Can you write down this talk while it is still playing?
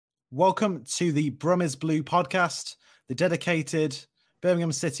Welcome to the Brum is Blue podcast, the dedicated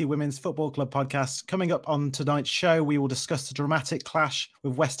Birmingham City Women's Football Club podcast. Coming up on tonight's show, we will discuss the dramatic clash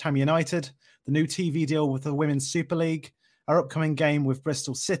with West Ham United, the new TV deal with the Women's Super League, our upcoming game with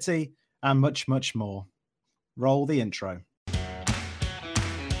Bristol City, and much, much more. Roll the intro.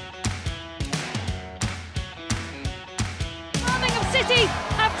 Birmingham City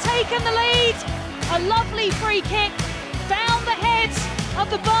have taken the lead. A lovely free kick down the head of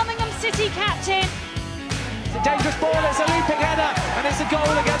the Birmingham City captain. It's a dangerous ball, it's a looping header, and it's a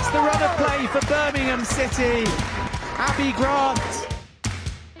goal against the run of play for Birmingham City. Abby Grant.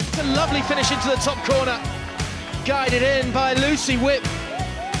 It's a lovely finish into the top corner. Guided in by Lucy Whip.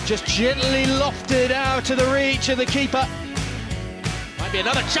 Just gently lofted out to the reach of the keeper. Might be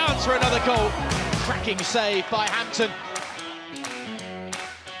another chance for another goal. Cracking save by Hampton.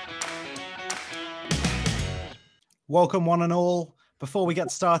 Welcome one and all. Before we get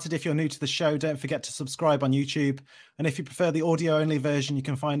started, if you're new to the show, don't forget to subscribe on YouTube. And if you prefer the audio-only version, you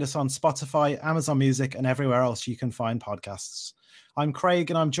can find us on Spotify, Amazon Music, and everywhere else you can find podcasts. I'm Craig,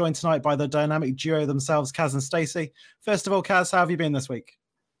 and I'm joined tonight by the dynamic duo themselves, Kaz and Stacey. First of all, Kaz, how have you been this week?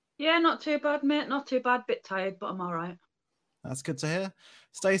 Yeah, not too bad, mate. Not too bad. Bit tired, but I'm all right. That's good to hear.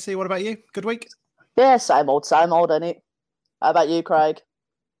 Stacey, what about you? Good week? Yeah, same old, ain't it? How about you, Craig?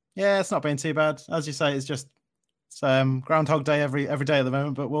 Yeah, it's not been too bad. As you say, it's Groundhog Day every day at the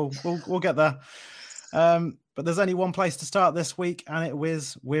moment, but we'll get there. But there's only one place to start this week, and it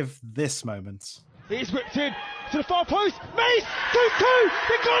was with this moment. He's whipped in to the far post. Mace 2-2.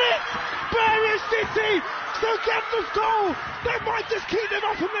 They got it. Birmingham City still get the goal. They might just keep them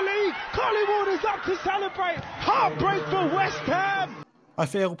up in the league. Carly Ward up to celebrate. Heartbreak for West Ham. I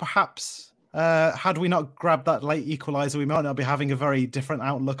feel perhaps had we not grabbed that late equaliser, we might not be having a very different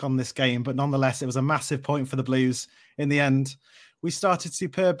outlook on this game. But nonetheless, it was a massive point for the Blues in the end. We started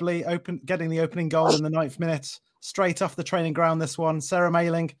superbly, getting the opening goal in the 9th minute. Straight off the training ground, this one. Sarah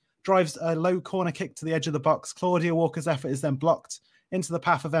Mayling drives a low corner kick to the edge of the box. Claudia Walker's effort is then blocked into the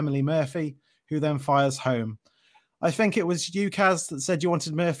path of Emily Murphy, who then fires home. I think it was you, Kaz, that said you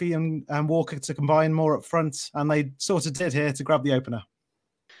wanted Murphy and Walker to combine more up front, and they sort of did here to grab the opener.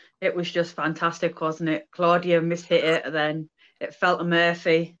 It was just fantastic, wasn't it? Claudia mishit it, and then it fell to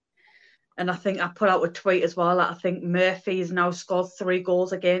Murphy. And I think I put out a tweet as well that I think Murphy's now scored 3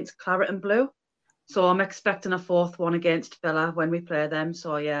 goals against Claret and Blue. So I'm expecting a 4th one against Villa when we play them.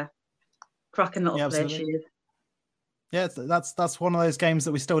 So, yeah, cracking little play she is. Yeah, that's one of those games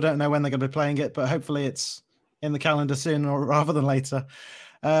that we still don't know when they're going to be playing it, but hopefully it's in the calendar sooner rather than later.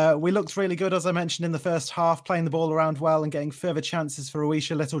 We looked really good, as I mentioned, in the first half, playing the ball around well and getting further chances for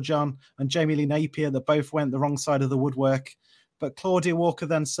Oisha Littlejohn and Jamie Lee Napier that both went the wrong side of the woodwork. But Claudia Walker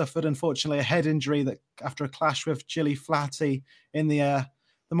then suffered, unfortunately, a head injury that after a clash with Gilly Flaherty in the air.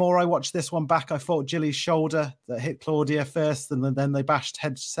 The more I watched this one back, I thought Gilly's shoulder that hit Claudia first and then they bashed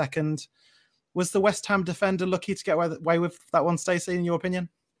head second. Was the West Ham defender lucky to get away with that one, Stacey, in your opinion?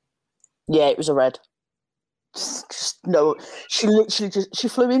 Yeah, it was a red. Just no, she literally she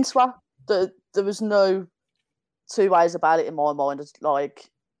flew into her. There was no 2 ways about it in my mind. It's like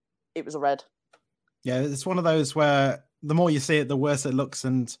it was a red. Yeah, it's one of those where the more you see it, the worse it looks,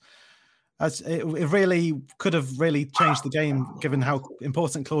 and it really could have really changed the game given how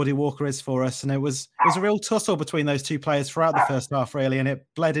important Claudia Walker is for us. And it was a real tussle between those two players throughout the first half, really, and it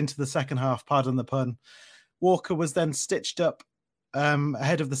bled into the second half. Pardon the pun. Walker was then stitched up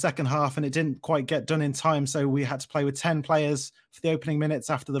ahead of the second half, and it didn't quite get done in time, so we had to play with 10 players for the opening minutes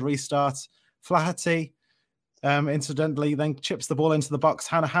after the restart. Flaherty incidentally then chips the ball into the box.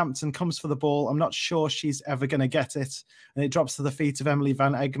 Hannah Hampton comes for the ball. I'm not sure she's ever going to get it, and it drops to the feet of Emily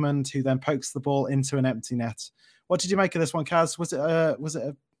Van Egmond, who then pokes the ball into an empty net. What did you make of this one, Kaz? Was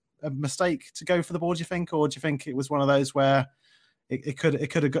it a mistake to go for the ball, do you think, or do you think it was one of those where it could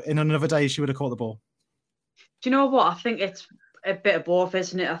have got in another day she would have caught the ball? Do you know what? I think it's a bit of both,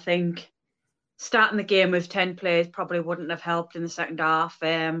 isn't it? I think starting the game with 10 players probably wouldn't have helped in the second half.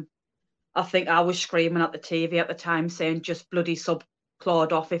 I think I was screaming at the TV at the time saying just bloody sub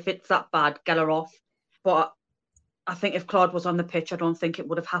Claude off. If it's that bad, get her off. But I think if Claude was on the pitch, I don't think it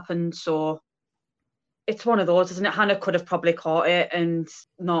would have happened. So it's one of those, isn't it? Hannah could have probably caught it and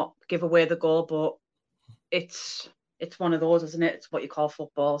not give away the goal, but it's one of those, isn't it? It's what you call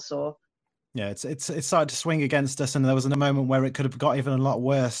football. So yeah, it's started to swing against us, and there was a moment where it could have got even a lot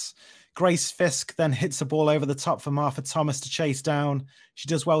worse. Grace Fisk then hits a ball over the top for Martha Thomas to chase down. She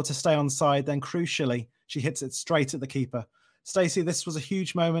does well to stay on side. Then crucially, she hits it straight at the keeper. Stacey, this was a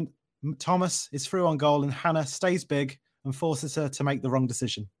huge moment. Thomas is through on goal, and Hannah stays big and forces her to make the wrong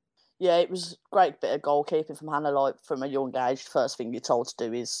decision. Yeah, it was a great bit of goalkeeping from Hannah. Like from a young age, the first thing you're told to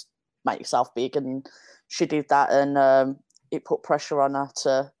do is make yourself big, and she did that, and it put pressure on her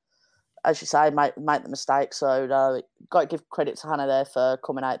to, as you say, make the mistake. So got to give credit to Hannah there for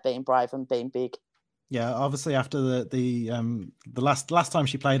coming out, being brave and being big. Yeah, obviously after the last time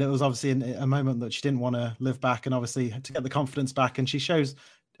she played, it was obviously a moment that she didn't want to live back, and obviously to get the confidence back. And she shows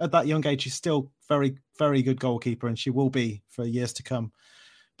at that young age she's still very, very good goalkeeper, and she will be for years to come.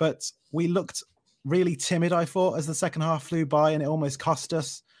 But we looked really timid, I thought, as the second half flew by, and it almost cost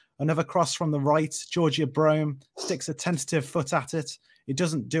us. Another cross from the right. Georgia Brome sticks a tentative foot at it. It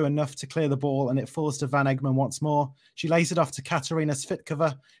doesn't do enough to clear the ball, and it falls to Van Egmond once more. She lays it off to Katarina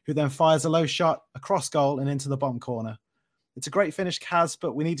Svitkova, who then fires a low shot, a cross goal, and into the bottom corner. It's a great finish, Kaz,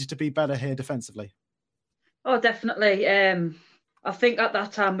 but we needed to be better here defensively. Oh, definitely. I think at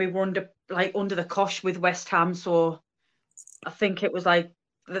that time we were under the cosh with West Ham, so I think it was like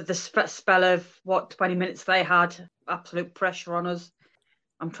the spell of 20 minutes they had, absolute pressure on us.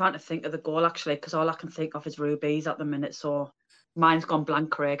 I'm trying to think of the goal actually, because all I can think of is Ruby's at the minute. So mine's gone blank,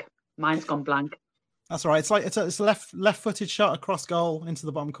 Craig. Mine's gone blank. That's all right. It's a left-footed shot across goal into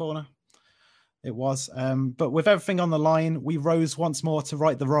the bottom corner. It was. But with everything on the line, we rose once more to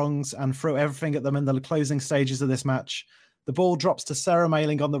right the wrongs and threw everything at them in the closing stages of this match. The ball drops to Sarah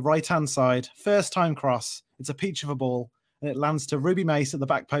Mailing on the right-hand side. First time cross. It's a peach of a ball, and it lands to Ruby Mace at the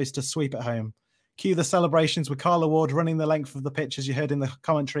back post to sweep it home. Cue the celebrations with Carla Ward running the length of the pitch, as you heard in the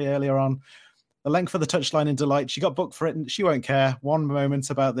commentary earlier on. The length of the touchline in delight. She got booked for it, and she won't care one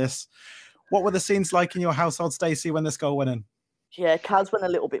moment about this. What were the scenes like in your household, Stacey, when this goal went in? Yeah, Kaz went a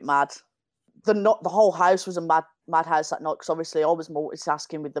little bit mad. The whole house was a mad house that night, because obviously I was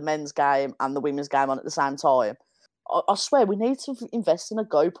multitasking with the men's game and the women's game on at the same time. I swear we need to invest in a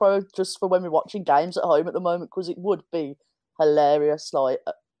GoPro just for when we're watching games at home at the moment, because it would be hilarious.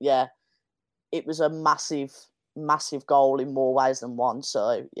 Yeah, it was a massive, massive goal in more ways than one.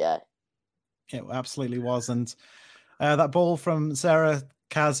 So, yeah. It absolutely was. And that ball from Sarah,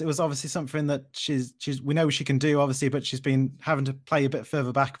 Kaz, it was obviously something that we know she can do, obviously, but she's been having to play a bit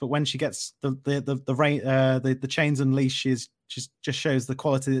further back. But when she gets the chains and leash, she's just shows the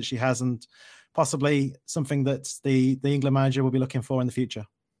quality that she has, and possibly something that the England manager will be looking for in the future.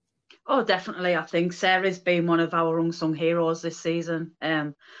 Oh, definitely. I think Sarah's been one of our unsung heroes this season.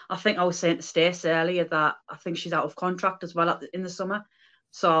 I think I was saying to Stacey earlier that I think she's out of contract as well in the summer.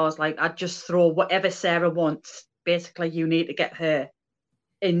 So I was like, I'd just throw whatever Sarah wants. Basically, you need to get her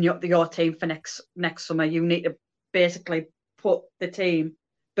in your team for next summer. You need to basically build the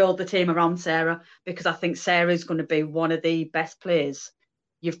team around Sarah, because I think Sarah is going to be one of the best players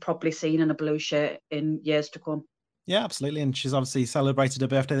you've probably seen in a blue shirt in years to come. Yeah, absolutely. And she's obviously celebrated her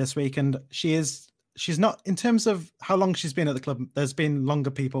birthday this week, and she's not, in terms of how long she's been at the club, there's been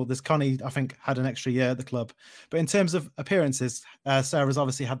longer people. There's Connie, I think, had an extra year at the club. But in terms of appearances, Sarah's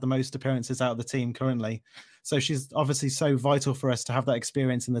obviously had the most appearances out of the team currently. So she's obviously so vital for us to have that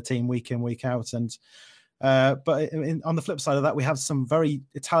experience in the team week in, week out. And but on the flip side of that, we have some very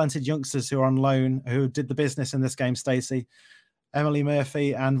talented youngsters who are on loan who did the business in this game, Stacey. Emily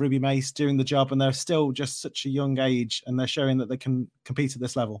Murphy and Ruby Mace doing the job, and they're still just such a young age, and they're showing that they can compete at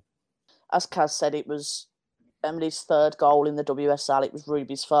this level. As Kaz said, it was Emily's third goal in the WSL. It was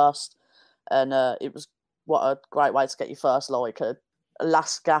Ruby's first, and it was what a great way to get your first, like a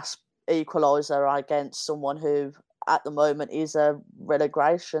last gasp equaliser against someone who at the moment is a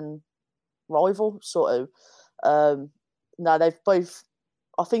relegation rival, sort of. No, they've both,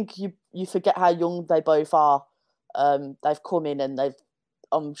 I think you forget how young they both are. They've come in and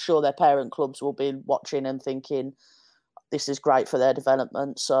I'm sure their parent clubs will be watching and thinking this is great for their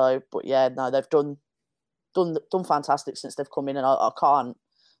development. So, but yeah, no, they've done fantastic since they've come in, and I can't.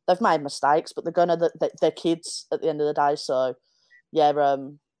 They've made mistakes, but they're kids at the end of the day. So, yeah,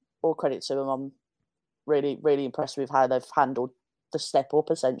 all credit to them. I'm really, really impressed with how they've handled the step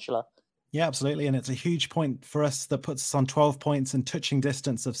up, essentially. Yeah, absolutely, and it's a huge point for us that puts us on 12 points and touching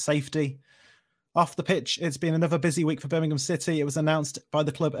distance of safety. Off the pitch, it's been another busy week for Birmingham City. It was announced by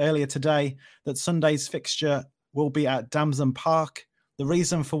the club earlier today that Sunday's fixture will be at Damson Park. The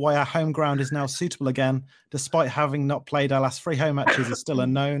reason for why our home ground is now suitable again, despite having not played our last 3 home matches, is still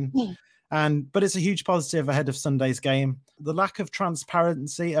unknown. But it's a huge positive ahead of Sunday's game. The lack of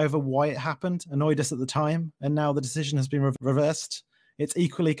transparency over why it happened annoyed us at the time, and now the decision has been reversed. It's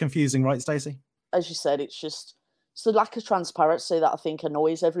equally confusing, right, Stacey? As you said, it's the lack of transparency that I think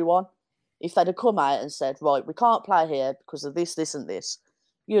annoys everyone. If they'd have come out and said, right, we can't play here because of this, this and this,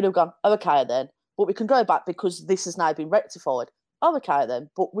 you'd have gone, oh, okay then, but we can go back because this has now been rectified. Oh, okay then,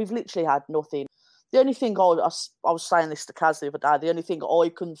 but we've literally had nothing. The only thing I was saying this to Kaz the other day, the only thing I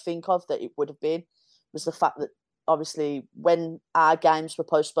couldn't think of that it would have been was the fact that obviously when our games were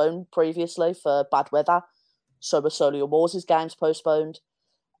postponed previously for bad weather, so were Solihull Moors' games postponed.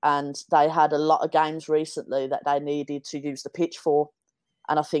 And they had a lot of games recently that they needed to use the pitch for.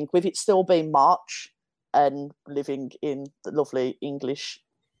 And I think with it still being March and living in the lovely English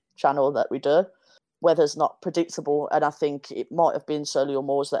channel that we do, weather's not predictable. And I think it might have been Solihull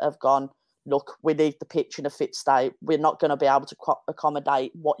Moors that have gone, look, we need the pitch in a fit state. We're not going to be able to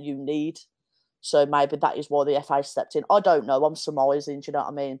accommodate what you need. So maybe that is why the FA stepped in. I don't know. I'm surmising, do you know what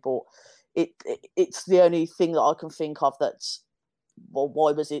I mean? But it's the only thing that I can think of that's, well,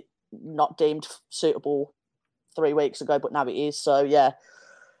 why was it not deemed suitable 3 weeks ago, but now it is. So, yeah,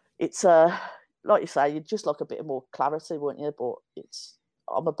 it's, like you say, you'd just like a bit more clarity, wouldn't you? But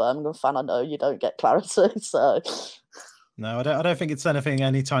I'm a Birmingham fan. I know you don't get clarity, so... No, I don't think it's anything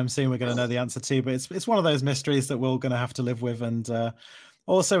anytime soon we're going to know the answer to, but it's one of those mysteries that we're going to have to live with. And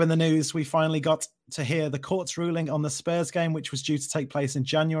also in the news, we finally got to hear the court's ruling on the Spurs game, which was due to take place in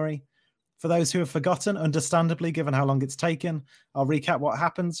January. For those who have forgotten, understandably, given how long it's taken, I'll recap what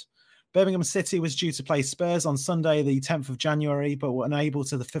happened. Birmingham City was due to play Spurs on Sunday, the 10th of January, but were unable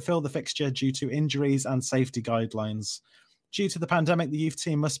to fulfill the fixture due to injuries and safety guidelines. Due to the pandemic, the youth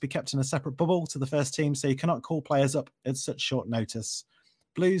team must be kept in a separate bubble to the first team, so you cannot call players up at such short notice.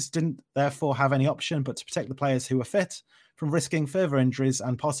 Blues didn't therefore have any option but to protect the players who were fit from risking further injuries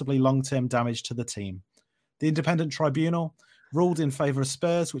and possibly long-term damage to the team. The independent tribunal ruled in favour of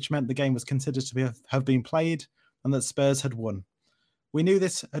Spurs, which meant the game was considered to have been played and that Spurs had won. We knew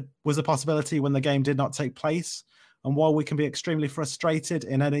this was a possibility when the game did not take place, and while we can be extremely frustrated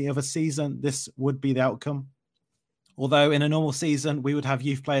in any other season, this would be the outcome. Although in a normal season, we would have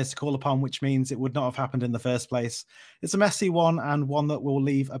youth players to call upon, which means it would not have happened in the first place. It's a messy one and one that will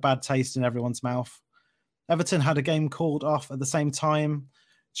leave a bad taste in everyone's mouth. Everton had a game called off at the same time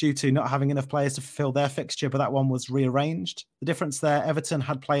due to not having enough players to fulfill their fixture, but that one was rearranged. The difference there, Everton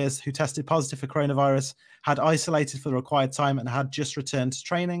had players who tested positive for coronavirus, had isolated for the required time and had just returned to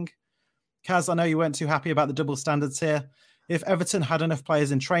training. Kaz, I know you weren't too happy about the double standards here. If Everton had enough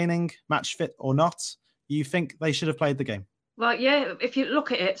players in training, match fit or not, you think they should have played the game? Well, yeah, if you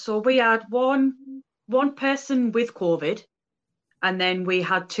look at it, so we had one person with COVID and then we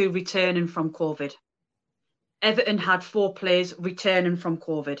had 2 returning from COVID. Everton had 4 players returning from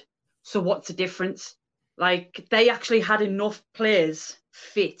COVID. So what's the difference? Like, they actually had enough players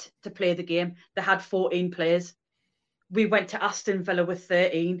fit to play the game. They had 14 players. We went to Aston Villa with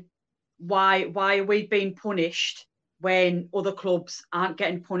 13. Why are we being punished when other clubs aren't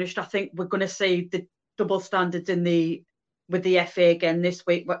getting punished? I think we're going to see the double standards with the FA again this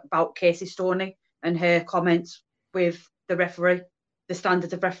week about Casey Stoney and her comments with the referee, the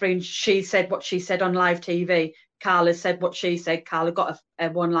standards of refereeing. She said what she said on live TV. Carla said what she said. Carla got a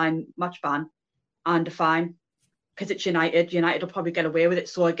 1-line match ban and a fine because it's United. United will probably get away with it.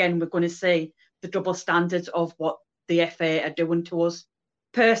 So again, we're going to see the double standards of what the FA are doing to us.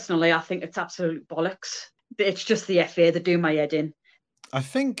 Personally, I think it's absolute bollocks. It's just the FA that do my head in. I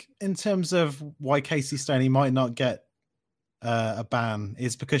think in terms of why Casey Stoney might not get a ban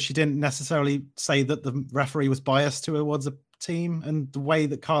is because she didn't necessarily say that the referee was biased towards a team, and the way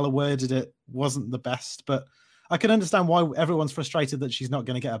that Carla worded it wasn't the best. But I can understand why everyone's frustrated that she's not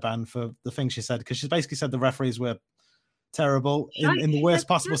going to get a ban for the things she said, because she basically said the referees were terrible in the worst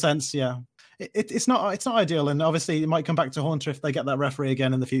possible sense. Yeah, it's not ideal, and obviously it might come back to haunt her if they get that referee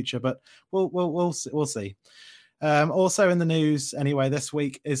again in the future. But we'll see. Also in the news, anyway, this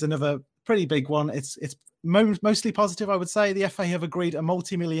week is another pretty big one. It's mostly positive, I would say. The FA have agreed a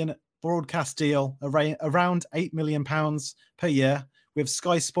multi-million broadcast deal, around £8 million per year, with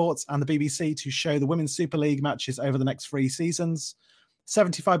Sky Sports and the BBC to show the Women's Super League matches over the next 3 seasons.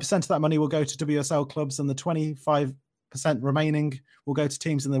 75% of that money will go to WSL clubs, and the 25% remaining will go to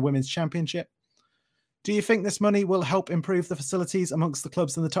teams in the Women's Championship. Do you think this money will help improve the facilities amongst the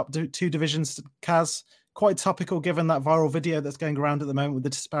clubs in the top 2 divisions, Kaz? Quite topical given that viral video that's going around at the moment with the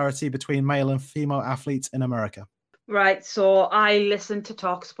disparity between male and female athletes in America. Right, so I listened to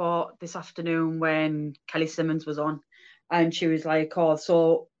TalkSport this afternoon when Kelly Simmons was on, and she was like, oh,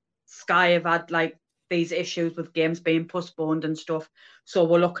 so Sky have had like these issues with games being postponed and stuff. So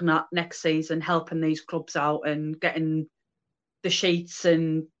we're looking at next season helping these clubs out and getting the sheets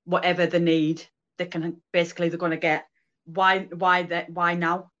and whatever they need. They're going to get. Why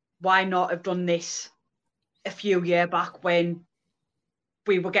now? Why not have done this a few years back when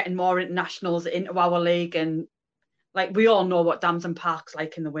we were getting more internationals into our league? And like, we all know what dams and parks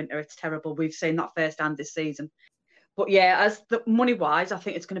like in the winter. It's terrible. We've seen that firsthand this season. But yeah, as the money wise, I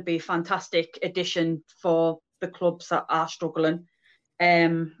think it's going to be a fantastic addition for the clubs that are struggling.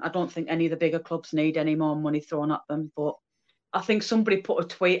 I don't think any of the bigger clubs need any more money thrown at them. But I think somebody put a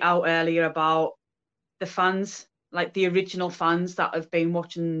tweet out earlier about the fans, like the original fans that have been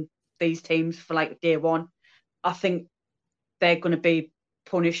watching these teams for like day one. I think they're going to be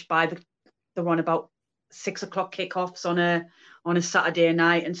punished by the one about 6 o'clock kickoffs on a Saturday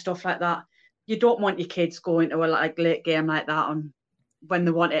night and stuff like that. You don't want your kids going to a like late game like that on when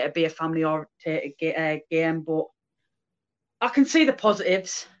they want it to be a family oriented game. But I can see the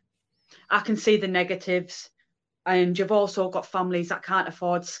positives, I can see the negatives, and you've also got families that can't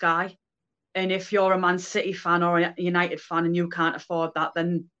afford Sky. And if you're a Man City fan or a United fan and you can't afford that,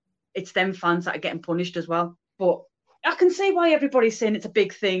 then it's them fans that are getting punished as well. But I can see why everybody's saying it's a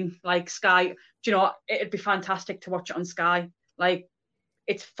big thing, like Sky. Do you know, it'd be fantastic to watch it on Sky. Like,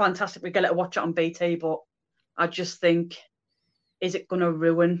 it's fantastic we get to watch it on BT, but I just think, is it going to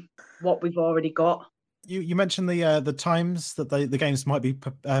ruin what we've already got? You mentioned the times that the games might be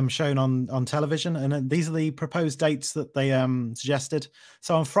shown on television, and these are the proposed dates that they suggested.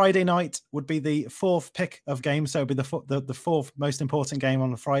 So on Friday night would be the fourth pick of games, so it would be the fourth most important game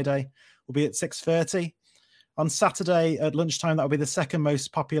on a Friday. Will be at 6:30. On Saturday at lunchtime, that will be the second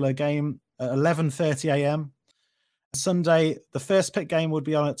most popular game at 11:30 a.m. Sunday, the first pick game would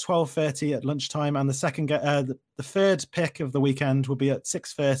be on at 12:30 at lunchtime, and the third pick of the weekend will be at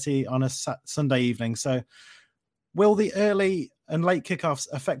 6:30 on a Sunday evening. So, will the early and late kickoffs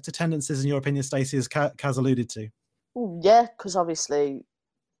affect attendances, in your opinion, Stacey, as Kaz alluded to? Yeah, because obviously,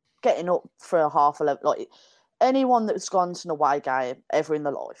 getting up for a 11:30, like anyone that's gone to an away game ever in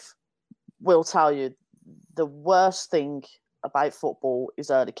their life will tell you the worst thing about football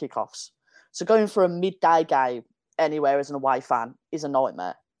is early kickoffs. So going for a midday game anywhere as an away fan is a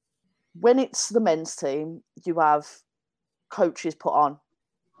nightmare. When it's the men's team, you have coaches put on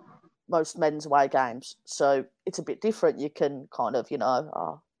most men's away games. So it's a bit different. You can kind of,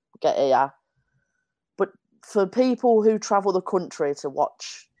 get here. But for people who travel the country to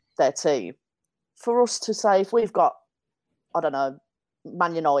watch their team, for us to say, if we've got, I don't know,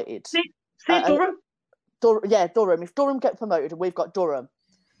 Man United. Durham. Durham. If Durham get promoted and we've got Durham,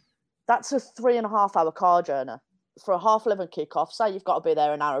 that's a 3.5 hour car journey. For a 11:30 kickoff, say you've got to be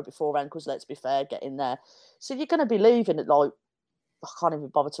there an hour beforehand, because let's be fair, get in there. So you're going to be leaving at I can't even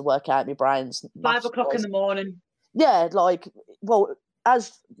bother to work out my brains. 5 o'clock in the morning. Yeah,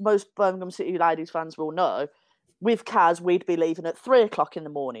 as most Birmingham City ladies fans will know, with Kaz, we'd be leaving at 3 o'clock in the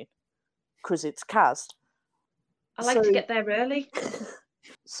morning because it's Kaz. I like to get there early.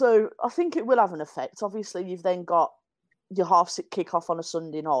 So I think it will have an effect. Obviously, you've then got your half-6 kickoff on a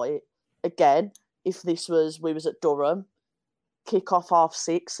Sunday night. Again, if we was at Durham, kick-off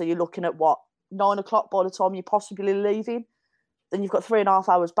 6:30, so you're looking at 9 o'clock by the time you're possibly leaving. Then you've got 3.5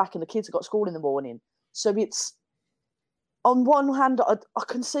 hours back and the kids have got school in the morning. So it's, on one hand, I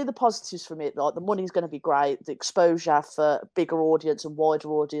can see the positives from it. Like, the money's going to be great, the exposure for a bigger audience and wider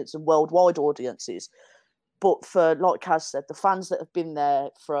audience and worldwide audiences. But for, like Kaz said, the fans that have been there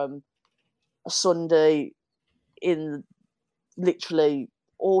from a Sunday in literally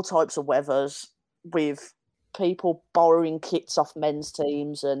all types of weathers, with people borrowing kits off men's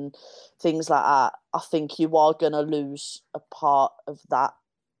teams and things like that, I think you are going to lose a part of that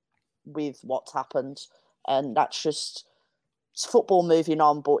with what's happened. And that's just, it's football moving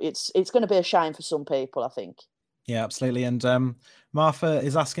on, but it's going to be a shame for some people, I think. Yeah, absolutely. And Martha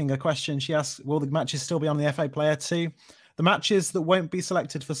is asking a question. She asks, will the matches still be on the FA Player too? The matches that won't be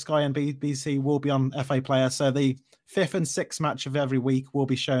selected for Sky and BBC will be on FA Player. So the 5th and 6th match of every week will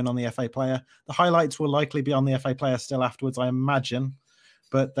be shown on the FA Player. The highlights will likely be on the FA Player still afterwards, I imagine,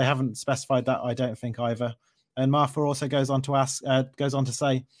 but they haven't specified that, I don't think, either. And Martha also goes on to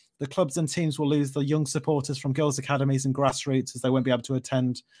say, the clubs and teams will lose the young supporters from girls' academies and grassroots, as they won't be able to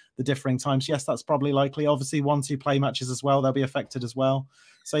attend the differing times. Yes, that's probably likely. Obviously, 1-2 play matches as well, they'll be affected as well.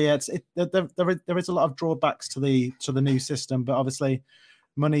 So yeah, there is a lot of drawbacks to the new system, but obviously,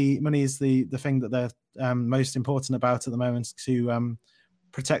 money is the thing that they're most important about at the moment to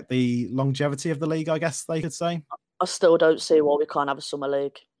protect the longevity of the league, I guess they could say. I still don't see why we can't have a summer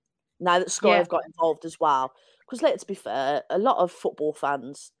league now that Sky have got involved as well. Because let's be fair, a lot of football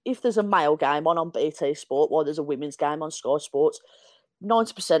fans, if there's a male game on BT Sport while there's a women's game on Sky Sports,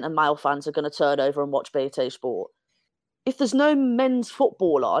 90% of male fans are going to turn over and watch BT Sport. If there's no men's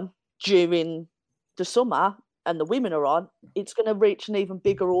football on during the summer and the women are on, it's going to reach an even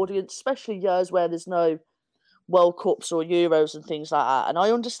bigger audience, especially years where there's no World Cups or Euros and things like that. And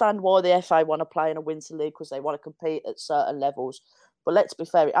I understand why the FA want to play in a winter league, because they want to compete at certain levels. But let's be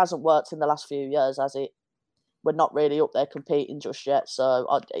fair, it hasn't worked in the last few years, has it? We're not really up there competing just yet. So,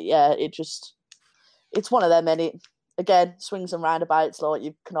 it's one of them. And again, swings and roundabouts, like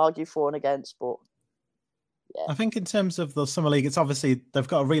you can argue for and against, but yeah. I think in terms of the Summer League, it's obviously they've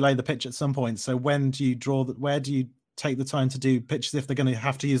got to relay the pitch at some point. So when do you draw that? Where do you take the time to do pitches if they're going to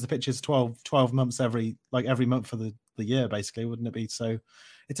have to use the pitches 12 months every month for the year, basically, wouldn't it be? So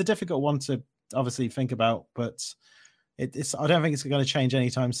it's a difficult one to obviously think about, but it's I don't think it's going to change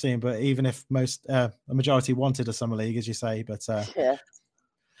anytime soon. But even if a majority wanted a Summer League, as you say, but yeah.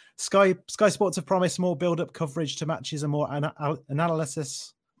 Sky Sports have promised more build-up coverage to matches and more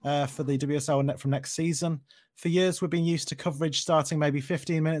analysis for the WSL from next season. For years, we've been used to coverage starting maybe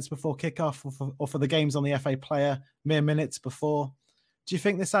 15 minutes before kickoff, or for the games on the FA Player, mere minutes before. Do you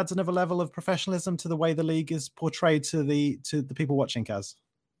think this adds another level of professionalism to the way the league is portrayed to the people watching, Kaz?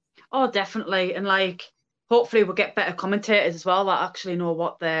 Oh, definitely. And hopefully we'll get better commentators as well that actually know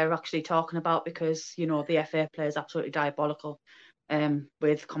what they're actually talking about, because, the FA Player is absolutely diabolical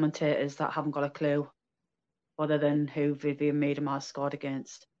with commentators that haven't got a clue other than who Vivian Miedema scored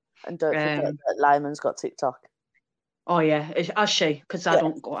against. And don't forget that Lyman's got TikTok. Oh yeah, has she? Because I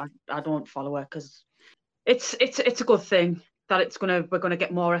don't follow her, because it's a good thing that we're gonna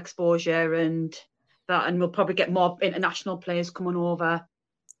get more exposure and we'll probably get more international players coming over.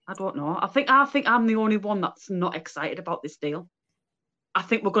 I don't know. I think I'm the only one that's not excited about this deal. I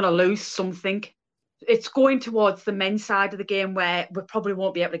think we're gonna lose something. It's going towards the men's side of the game where we probably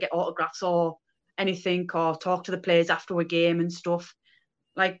won't be able to get autographs or anything or talk to the players after a game and stuff.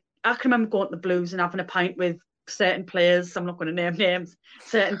 I can remember going to the Blues and having a pint with certain players, I'm not going to name names,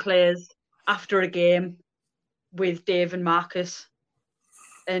 certain players after a game with Dave and Marcus.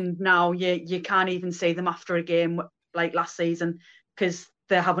 And now you can't even see them after a game like last season because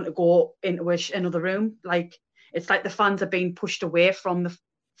they're having to go into another room. It's like the fans are being pushed away from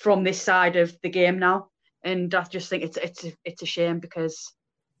this side of the game now. And I just think it's a shame, because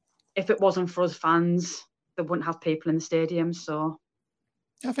if it wasn't for us fans, they wouldn't have people in the stadium. So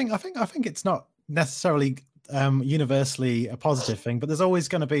I think it's not necessarily universally a positive thing, but there's always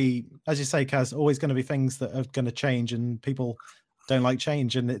going to be, as you say, Kaz, always going to be things that are going to change, and people don't like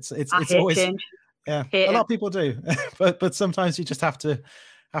change, and it's always change. Yeah, a lot of people do, but sometimes you just have to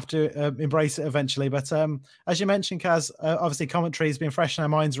embrace it eventually. But as you mentioned, Kaz, obviously commentary has been fresh in our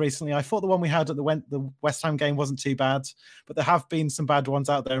minds recently. I thought the one we had at the West Ham game wasn't too bad, but there have been some bad ones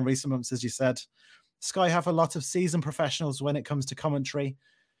out there in recent months, as you said. Sky have a lot of seasoned professionals when it comes to commentary.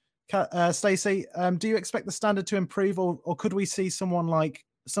 Stacey, do you expect the standard to improve, or could we see someone like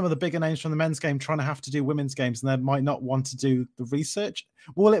some of the bigger names from the men's game trying to have to do women's games, and they might not want to do the research?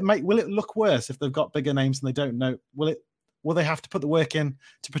 Will it look worse if they've got bigger names and they don't know? Will they have to put the work in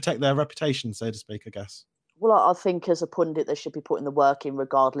to protect their reputation, so to speak, I guess? Well, I think as a pundit, they should be putting the work in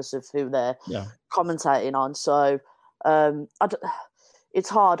regardless of who they're commentating on. So it's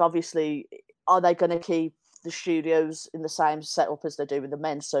hard, obviously. Are they going to keep the studios in the same setup as they do with the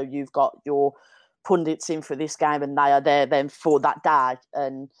men? So you've got your pundits in for this game and they are there then for that day.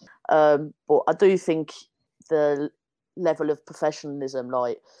 And but I do think the level of professionalism,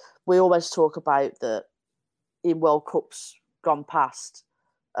 we always talk about that in World Cups gone past.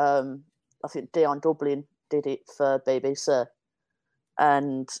 I think Dion Dublin did it for BBC,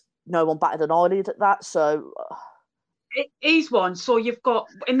 and no one batted an eyelid at that. So he's one. So you've got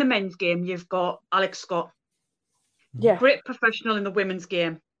in the men's game, you've got Alex Scott, great professional in the women's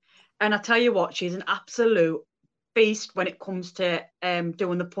game, and I tell you what, she's an absolute beast when it comes to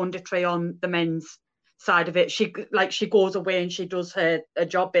doing the punditry on the men's side of it. She goes away and she does her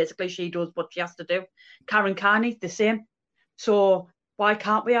job. Basically, she does what she has to do. Karen Carney, the same. So why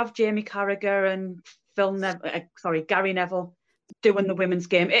can't we have Jamie Carragher and Gary Neville doing the women's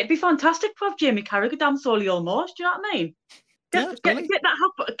game? It'd be fantastic to have Jamie Carragher damn Solihull Moors. Do you know what I mean? Get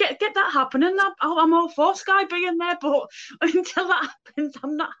that happening. I'm all for Sky being there, but until that happens,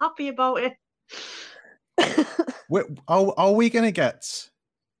 I'm not happy about it. Are we going to get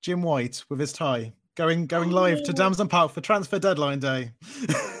Jim White with his tie going live to Damson Park for transfer deadline day?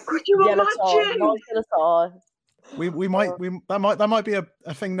 Could you imagine? That might be a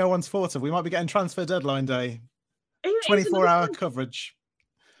thing no one's thought of. We might be getting transfer deadline day, 24-hour coverage.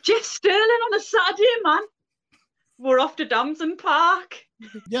 Jeff Sterling on a Saturday, man. We're off to Damson Park.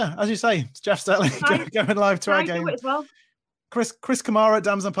 Yeah, as you say, it's Jeff Sterling going live to our game. As well. Chris Kamara at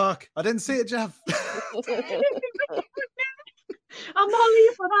Damson Park. I didn't see it, Jeff. I'm all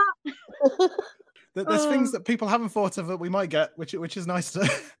here for that. There's things that people haven't thought of that we might get, which is nice.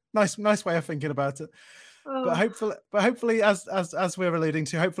 Nice way of thinking about it. But hopefully, as we're alluding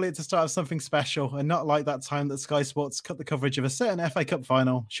to, hopefully it's a start of something special, and not like that time that Sky Sports cut the coverage of a certain FA Cup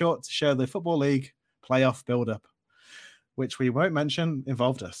final short to show the Football League playoff build-up, which we won't mention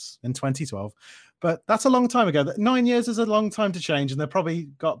involved us in 2012. But that's a long time ago. 9 years is a long time to change, and they've probably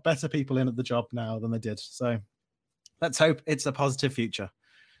got better people in at the job now than they did. So let's hope it's a positive future.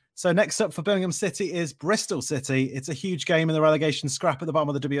 So next up for Birmingham City is Bristol City. It's a huge game in the relegation scrap at the bottom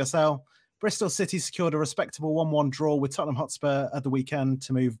of the WSL. Bristol City secured a respectable 1-1 draw with Tottenham Hotspur at the weekend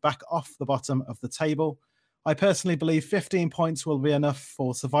to move back off the bottom of the table. I personally believe 15 points will be enough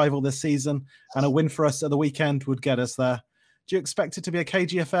for survival this season, and a win for us at the weekend would get us there. Do you expect it to be a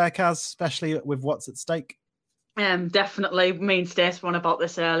cagey affair, Kaz, especially with what's at stake? Definitely. Me and Stacey were on about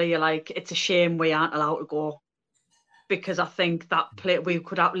this earlier. Like, it's a shame we aren't allowed to go, because I think that we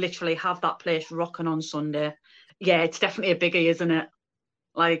could literally have that place rocking on Sunday. Yeah, it's definitely a biggie, isn't it?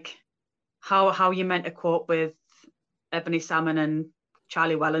 Like, how you meant to cope with Ebony Salmon and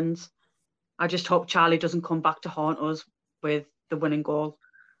Charlie Wellens. I just hope Charlie doesn't come back to haunt us with the winning goal.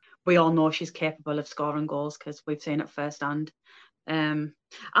 We all know she's capable of scoring goals because we've seen it firsthand.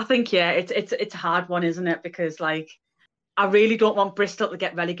 I think, yeah, it's a hard one, isn't it? Because, like, I really don't want Bristol to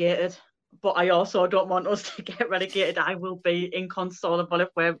get relegated, but I also don't want us to get relegated. I will be inconsolable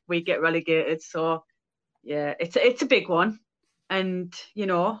if we get relegated. So, yeah, it's a big one. And, you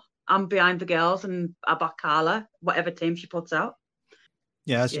know, I'm behind the girls and I back Carla, whatever team she puts out.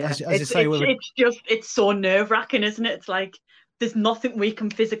 Yeah, as you say, it's so nerve-wracking, isn't it? It's like there's nothing we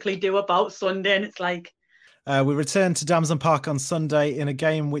can physically do about Sunday, and it's like we return to Damson Park on Sunday in a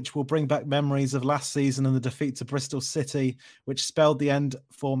game which will bring back memories of last season and the defeat to Bristol City, which spelled the end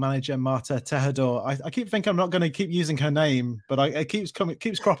for manager Marta Tejedor. I keep thinking I'm not going to keep using her name, but it keeps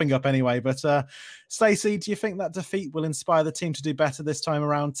cropping up anyway. But Stacey, do you think that defeat will inspire the team to do better this time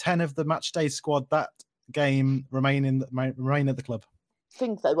around? 10 of the matchday squad that game remain at the club. I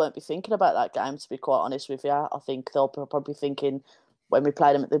think they won't be thinking about that game, to be quite honest with you. I think they'll probably be thinking when we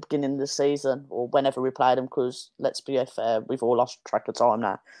played them at the beginning of the season, or whenever we played them, because let's be fair, we've all lost track of time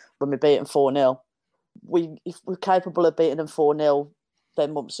now. When we beat them 4-0, if we're capable of beating them 4-0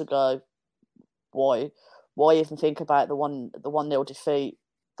 10 months ago, why even think about the 1-0 defeat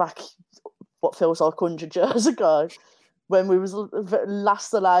back what feels like 100 years ago, when we was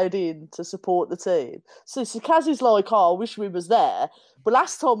last allowed in to support the team? So Kaz is like, oh, I wish we was there. But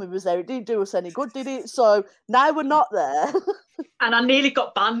last time we was there, it didn't do us any good, did it? So now we're not there. And I nearly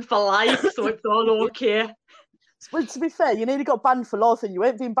got banned for life, so it's all okay. Well, to be fair, you nearly got banned for life and you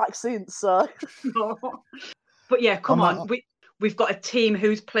ain't been back since, so... No. But yeah, come on. We've got a team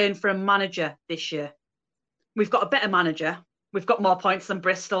who's playing for a manager this year. We've got a better manager. We've got more points than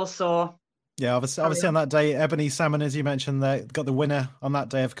Bristol, so... Yeah, obviously on that day, Ebony Salmon, as you mentioned, they got the winner on that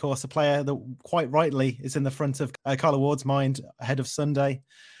day, of course, a player that quite rightly is in the front of Carla Ward's mind ahead of Sunday.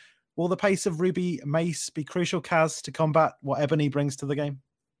 Will the pace of Ruby Mace be crucial, Kaz, to combat what Ebony brings to the game?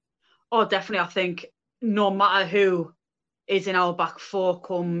 Oh, definitely. I think no matter who is in our back four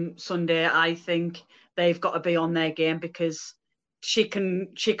come Sunday, I think they've got to be on their game, because she can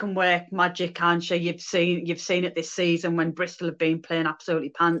work magic, can't she? You've seen it this season when Bristol have been playing absolutely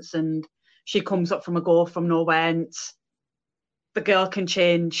pants, and she comes up from a goal from nowhere, and the girl can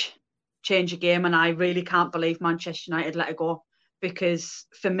change a game. And I really can't believe Manchester United let her go, because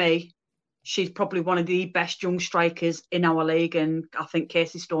for me, she's probably one of the best young strikers in our league. And I think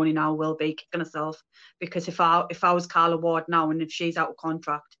Casey Stoney now will be kicking herself, because if I was Carla Ward now and if she's out of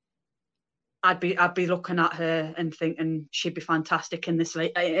contract, I'd be looking at her and thinking she'd be fantastic in this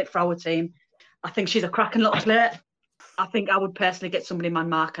league for our team. I think she's a cracking little player. I think I would personally get somebody man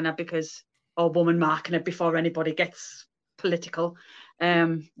marking her, or woman marking it, before anybody gets political.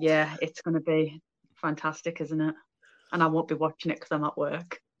 Yeah, it's going to be fantastic, isn't it? And I won't be watching it because I'm at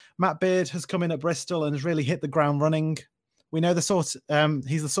work. Matt Beard has come in at Bristol and has really hit the ground running. We know he's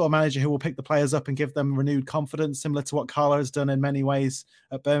the sort of manager who will pick the players up and give them renewed confidence, similar to what Carla has done in many ways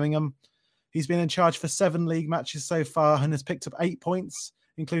at Birmingham. He's been in charge for 7 league matches so far and has picked up 8 points,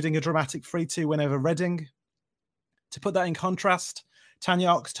 including a dramatic 3-2 win over Reading. To put that in contrast, Tanya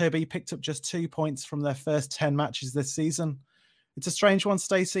Oxtoby picked up just 2 points from their first 10 matches this season. It's a strange one,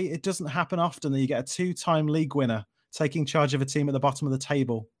 Stacey. It doesn't happen often that you get a 2-time league winner taking charge of a team at the bottom of the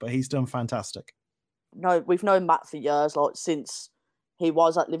table, but he's done fantastic. No, we've known Matt for years, like since he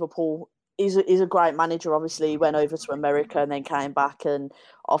was at Liverpool. He's a great manager. Obviously, he went over to America and then came back, and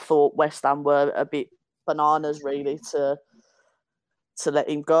I thought West Ham were a bit bananas, really, to let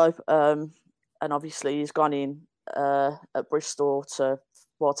him go. And obviously, he's gone in at Bristol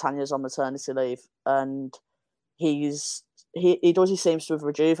while Tanya's on maternity leave, and he seems to have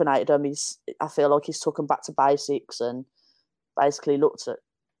rejuvenated him. I feel like he's took him back to basics and basically looked at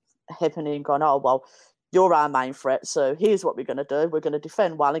Ebony and gone, oh, well, you're our main threat, so here's what we're going to do. We're going to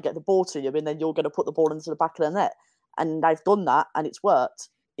defend well and get the ball to you, and then you're going to put the ball into the back of the net. And they've done that, and it's worked.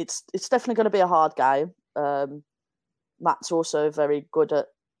 it's definitely going to be a hard game. Matt's also he's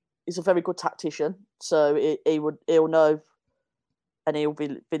a very good tactician, so he'll know, and he'll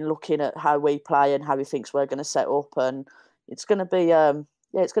been looking at how we play and how he thinks we're going to set up, and it's going to be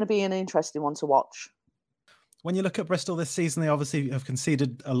it's going to be an interesting one to watch. When you look at Bristol this season, they obviously have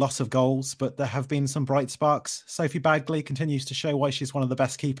conceded a lot of goals, but there have been some bright sparks. Sophie Bagley continues to show why she's one of the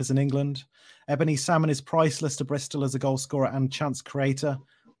best keepers in England. Ebony Salmon is priceless to Bristol as a goal scorer and chance creator.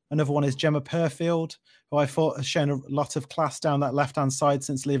 Another one is Gemma Purfield, who I thought has shown a lot of class down that left-hand side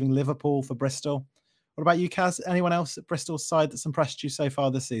since leaving Liverpool for Bristol. What about you, Kaz? Anyone else at Bristol's side that's impressed you so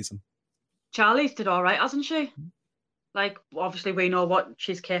far this season? Charlie's did all right, hasn't she? Like, obviously, we know what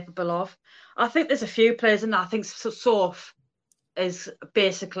she's capable of. I think there's a few players in that. I think Soph is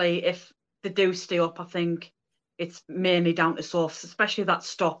basically, if they do stay up, I think it's mainly down to Soph, especially that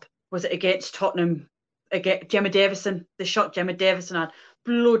stop. Was it against Tottenham? Against Gemma Davison, the shot Gemma Davison had.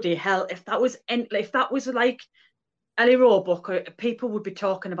 Bloody hell! If that was like Ellie Roebuck, people would be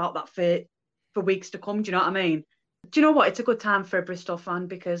talking about that for weeks to come. Do you know what I mean? Do you know what? It's a good time for a Bristol fan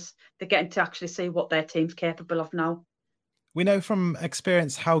because they're getting to actually see what their team's capable of now. We know from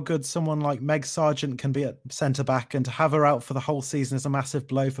experience how good someone like Meg Sargent can be at centre-back, and to have her out for the whole season is a massive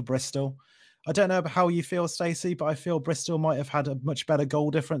blow for Bristol. I don't know how you feel, Stacey, but I feel Bristol might have had a much better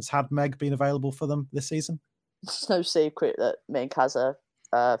goal difference had Meg been available for them this season. It's no secret that me and Kaz are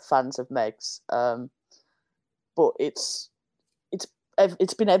fans of Meg's, but it's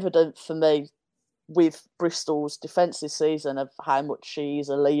been evident for me with Bristol's defence this season of how much she's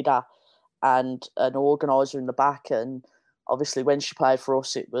a leader and an organiser in the back. And obviously when she played for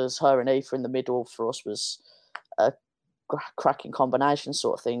us, it was her and Aoife in the middle. For us was a cracking combination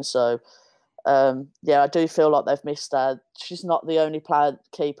sort of thing. So, I do feel like they've missed her. She's not the only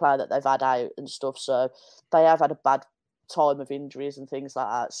key player that they've had out and stuff. So they have had a bad time of injuries and things like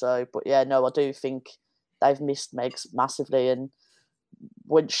that. So, but I do think they've missed Megs massively. And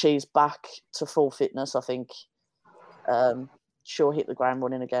when she's back to full fitness, I think she'll hit the ground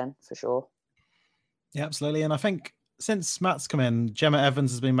running again for sure. Yeah, absolutely. And I think since Matt's come in, Gemma Evans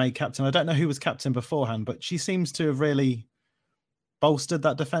has been made captain. I don't know who was captain beforehand, but she seems to have really bolstered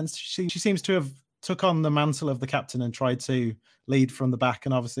that defence. She seems to have took on the mantle of the captain and tried to lead from the back.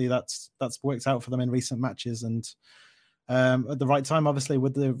 And obviously that's worked out for them in recent matches. And at the right time, obviously,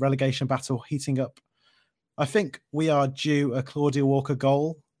 with the relegation battle heating up, I think we are due a Claudia Walker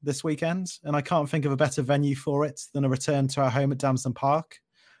goal this weekend. And I can't think of a better venue for it than a return to our home at Damson Park.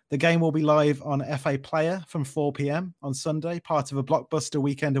 The game will be live on FA Player from 4 p.m. on Sunday, part of a blockbuster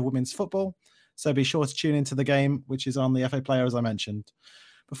weekend of women's football. So be sure to tune into the game, which is on the FA Player, as I mentioned.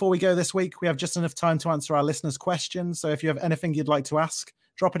 Before we go this week, we have just enough time to answer our listeners' questions. So if you have anything you'd like to ask,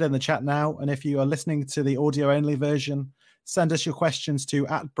 drop it in the chat now. And if you are listening to the audio-only version, send us your questions to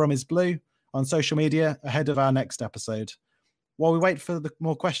 @BrumIsBlue on social media ahead of our next episode. While we wait for the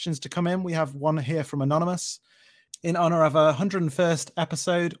more questions to come in, we have one here from Anonymous. In honour of our 101st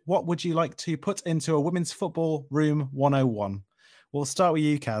episode, what would you like to put into a Women's Football Room 101? We'll start with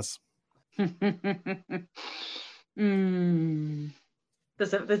you, Kaz.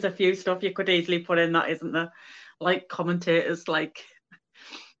 There's a few stuff you could easily put in that, isn't there? Like commentators,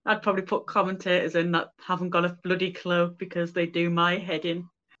 I'd probably put commentators in that haven't got a bloody clue because they do my head in.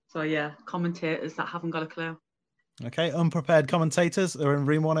 So yeah, commentators that haven't got a clue. Okay, unprepared commentators are in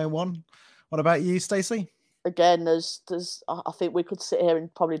Room 101. What about you, Stacey? Again, I think we could sit here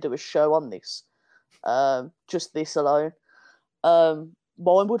and probably do a show on this, just this alone.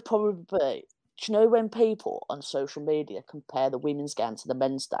 Mine would probably be, do you know when people on social media compare the women's game to the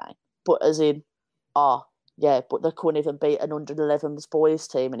men's game? But as in, but they couldn't even beat an under-11s boys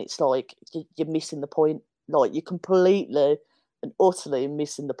team, and it's like, you're missing the point. Like, you're completely and utterly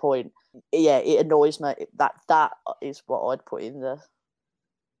missing the point. Yeah, it annoys me. That is what I'd put in the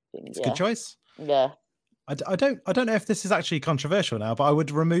thing. It's a good choice. Yeah. I don't know if this is actually controversial now, but I would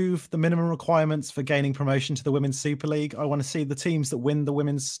remove the minimum requirements for gaining promotion to the Women's Super League. I want to see the teams that win the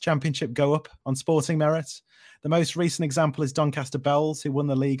Women's Championship go up on sporting merit. The most recent example is Doncaster Bells, who won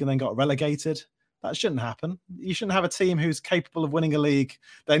the league and then got relegated. That shouldn't happen. You shouldn't have a team who's capable of winning a league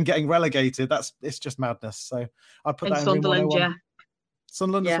then getting relegated. It's just madness. So I'd put that in Sunderland, yeah.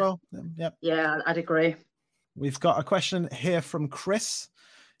 Sunderland as well. Yep. Yeah, I'd agree. We've got a question here from Chris.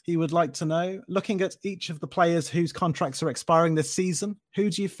 He would like to know, looking at each of the players whose contracts are expiring this season, who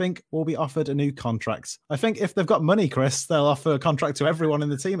do you think will be offered a new contract? I think if they've got money, Chris, they'll offer a contract to everyone in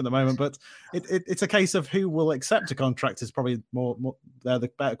the team at the moment, but it's a case of who will accept a contract is probably more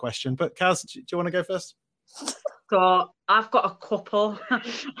the better question. But Kaz, do you want to go first? So I've got a couple.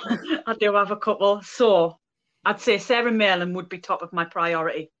 I do have a couple. So I'd say Sarah Malin would be top of my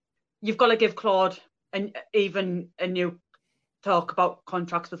priority. You've got to give Claude and even a new talk about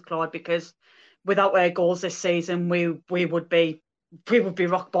contracts with Claude, because without her goals this season, we would be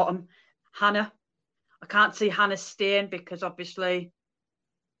rock bottom. Hannah, I can't see Hannah staying because obviously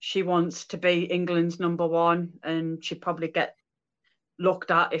she wants to be England's number one, and she'd probably get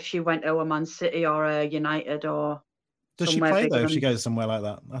looked at if she went to a Man City or a United or. Does she play though if she goes somewhere like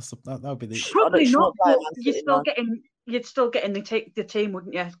that? That would be the probably not. But you'd still get in the team,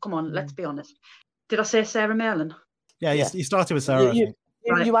 wouldn't you? Come on, let's be honest. Did I say Sarah Malin? Yeah, you started with Sarah. You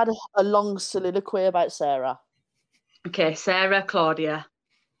had a long soliloquy about Sarah. Okay, Sarah, Claudia,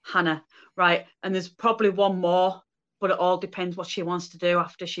 Hannah. Right, and there's probably one more, but it all depends what she wants to do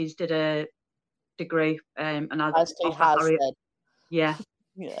after she's did a degree. And as she has said. Yeah.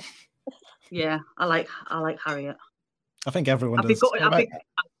 Yeah. Yeah, I like Harriet. I think everyone does.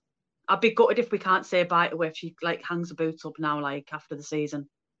 I'd be gutted if we can't say bye to her if she like hangs her boots up now, like after the season.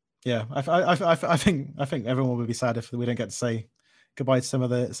 Yeah, I think everyone would be sad if we don't get to say goodbye to some of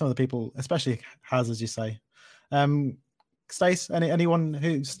the people, especially Kaz, as you say. Stace, anyone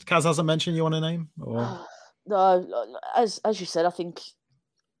who Kaz hasn't mentioned you want to name? Or no, as you said, I think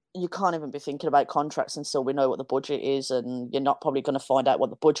you can't even be thinking about contracts until we know what the budget is, and you're not probably going to find out what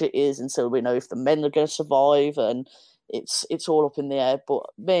the budget is until we know if the men are going to survive, and it's all up in the air. But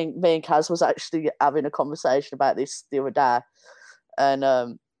me and Kaz was actually having a conversation about this the other day, and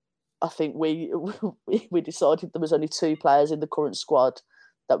I think we decided there was only 2 players in the current squad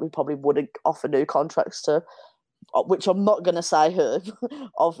that we probably wouldn't offer new contracts to, which I'm not going to say who,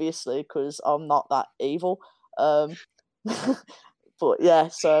 obviously, because I'm not that evil. But yeah,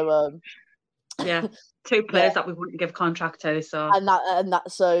 so yeah, 2 players that we wouldn't give contract to. So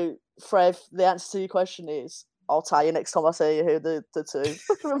so Frev, the answer to your question is, I'll tell you next time I see you who the 2,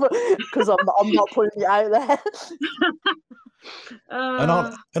 because I'm not putting it out there.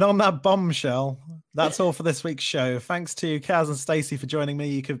 And on that bombshell, that's all for this week's show. Thanks to Kaz and Stacey for joining me.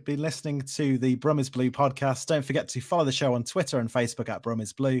 You could be listening to the Brum is Blue podcast. Don't forget to follow the show on Twitter and Facebook at Brum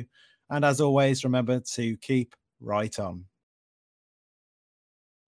is Blue. And as always, remember to keep right on.